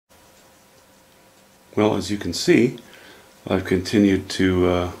Well, as you can see, I've continued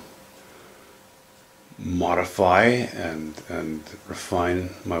to modify and refine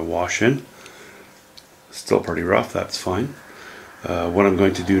my wash-in. Still pretty rough, that's fine. What I'm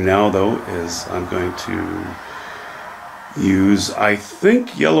going to do now, though, is I'm going to use, I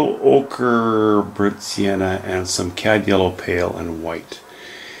think, yellow ochre, burnt sienna, and some cad yellow pale and white.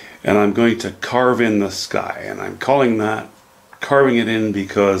 And I'm going to carve in the sky, and I'm calling that carving it in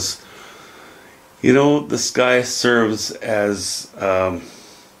because, you know, the sky serves as,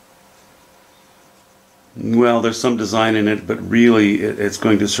 well, there's some design in it, but really it's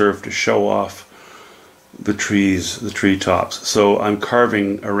going to serve to show off the trees, the treetops. So I'm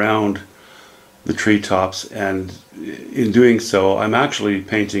carving around the treetops, and in doing so, I'm actually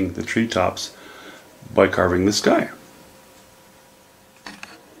painting the treetops by carving the sky.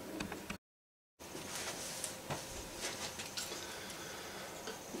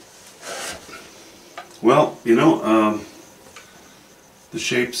 Well, you know, the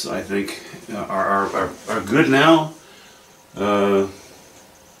shapes, I think, are good now. I'm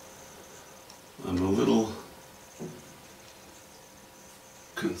a little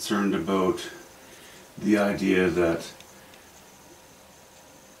concerned about the idea that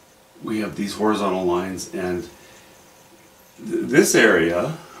we have these horizontal lines, and this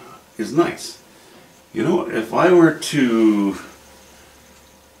area is nice. You know, if I were to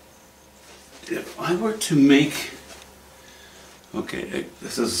make, okay,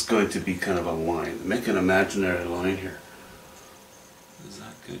 this is going to be kind of a line. Make an imaginary line here. Is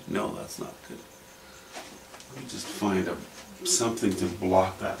that good? No, that's not good. Let me just find something to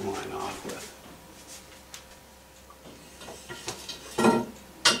block that line off with.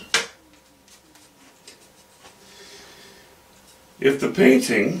 If the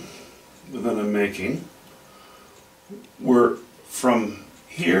painting that I'm making were from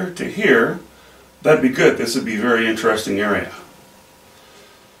here to here, that'd be good. This would be a very interesting area.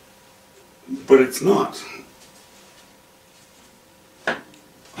 But it's not.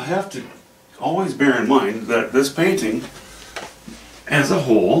 I have to always bear in mind that this painting as a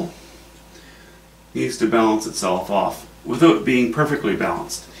whole needs to balance itself off without being perfectly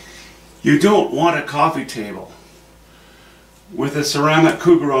balanced. You don't want a coffee table with a ceramic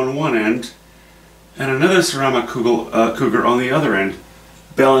cougar on one end and another ceramic cougar on the other end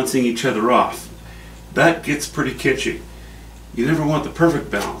balancing each other off. That gets pretty kitschy. You never want the perfect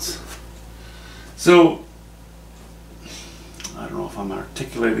balance. So, I don't know if I'm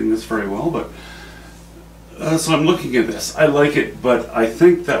articulating this very well, but so I'm looking at this. I like it, but I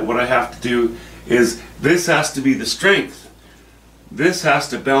think that what I have to do is this has to be the strength. This has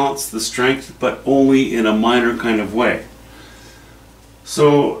to balance the strength, but only in a minor kind of way.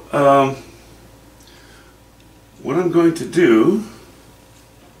 So, what I'm going to do,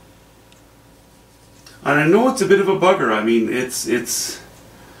 and I know it's a bit of a bugger. I mean,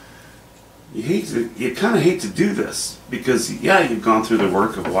 you kind of hate to do this because, yeah, you've gone through the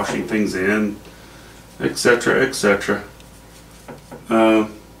work of washing things in, etc., etc. But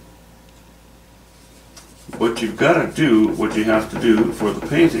you've got to do what you have to do for the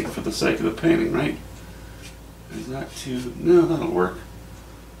painting, for the sake of the painting, right? Is that too? No, that'll work.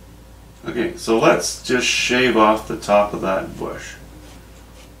 Okay, so let's just shave off the top of that bush.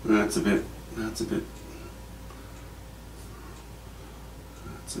 That's a bit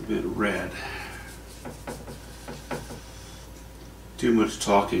red. Too much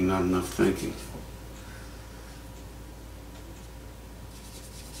talking, not enough thinking.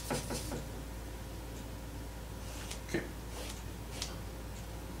 Okay,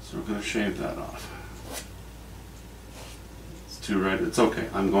 so we're going to shave that off. It's too red. It's okay.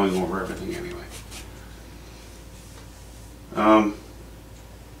 I'm going over everything anyway.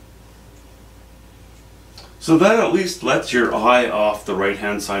 So that at least lets your eye off the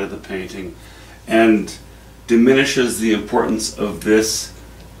right-hand side of the painting and diminishes the importance of this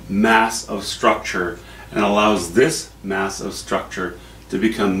mass of structure and allows this mass of structure to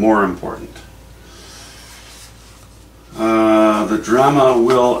become more important. The drama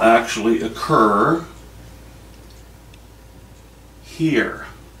will actually occur here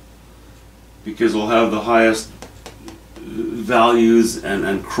because we'll have the highest values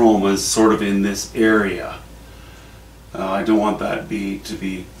and chromas sort of in this area. I don't want that to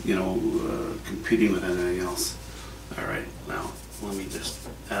be, you know, competing with anything else. All right, now let me just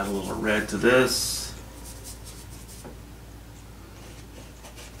add a little red to this.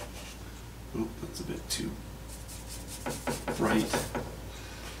 Oh, that's a bit too bright.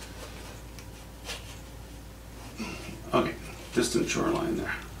 Okay, distant shoreline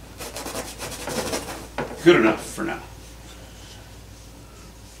there. Good enough for now.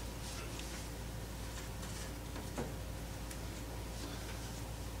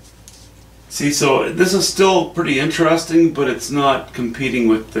 See, so this is still pretty interesting, but it's not competing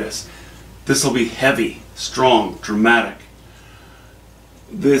with this. This will be heavy, strong, dramatic.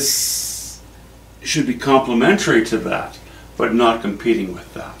 This should be complementary to that, but not competing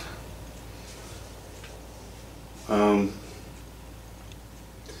with that.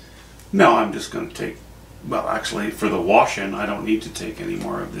 Now I'm just going to take, well, actually for the wash-in I don't need to take any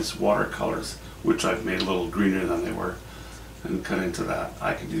more of this watercolors, which I've made a little greener than they were, and cut into that.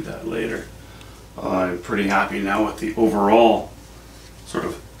 I can do that later. I'm pretty happy now with the overall sort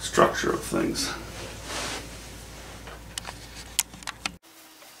of structure of things.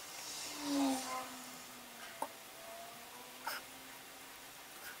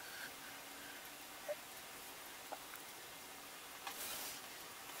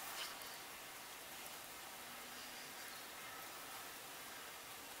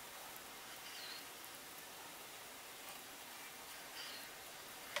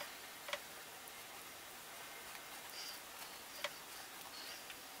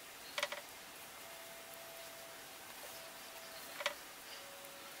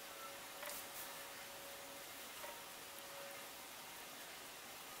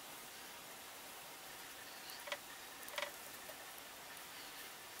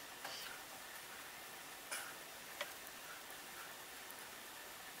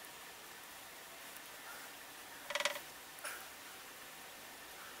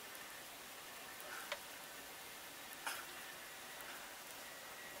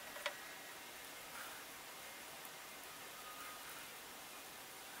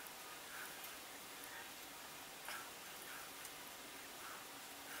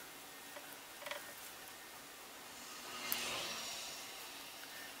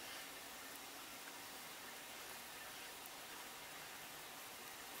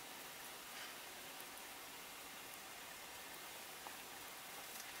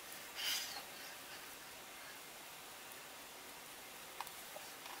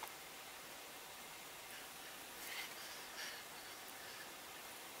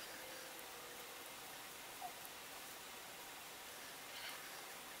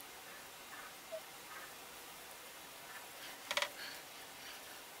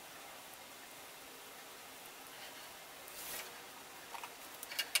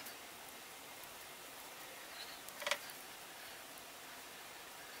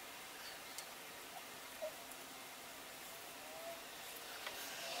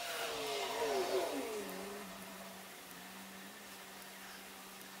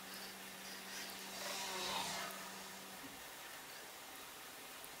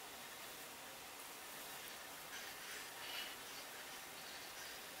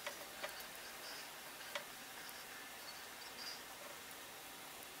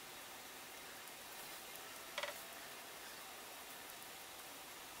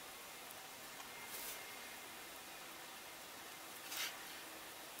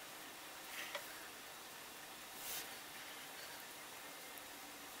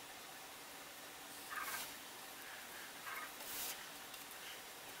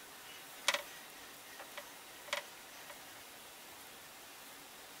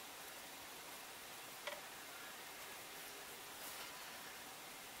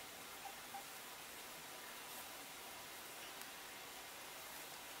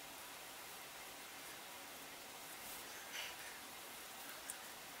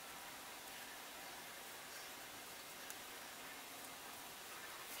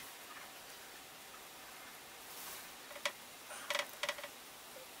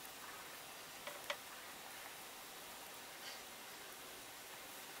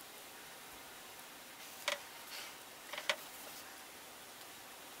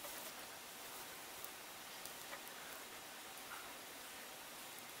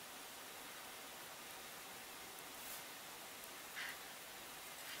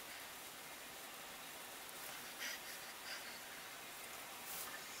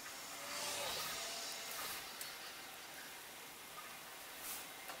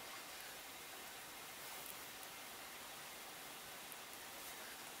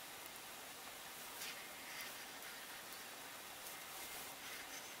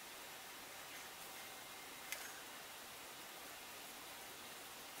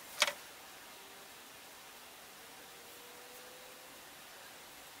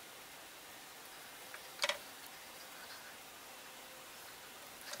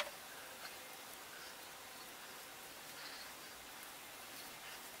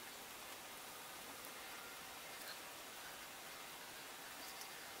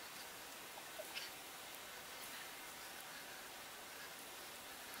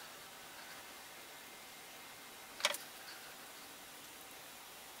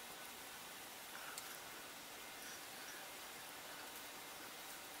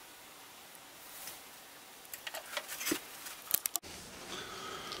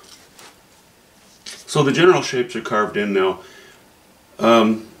 So the general shapes are carved in now.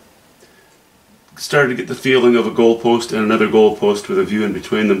 Started to get the feeling of a goalpost and another goalpost with a view in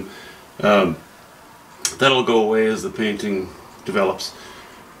between them. That'll go away as the painting develops.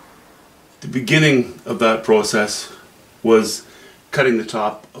 The beginning of that process was cutting the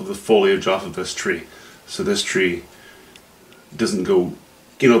top of the foliage off of this tree. So this tree doesn't go,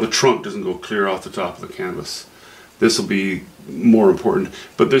 the trunk doesn't go clear off the top of the canvas. This will be more important.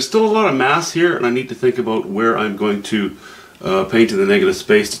 But there's still a lot of mass here, and I need to think about where I'm going to paint in the negative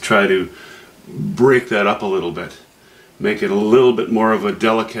space to try to break that up a little bit. Make it a little bit more of a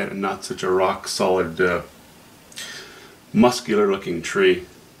delicate and not such a rock solid, muscular looking tree.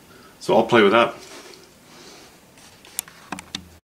 So I'll play with that.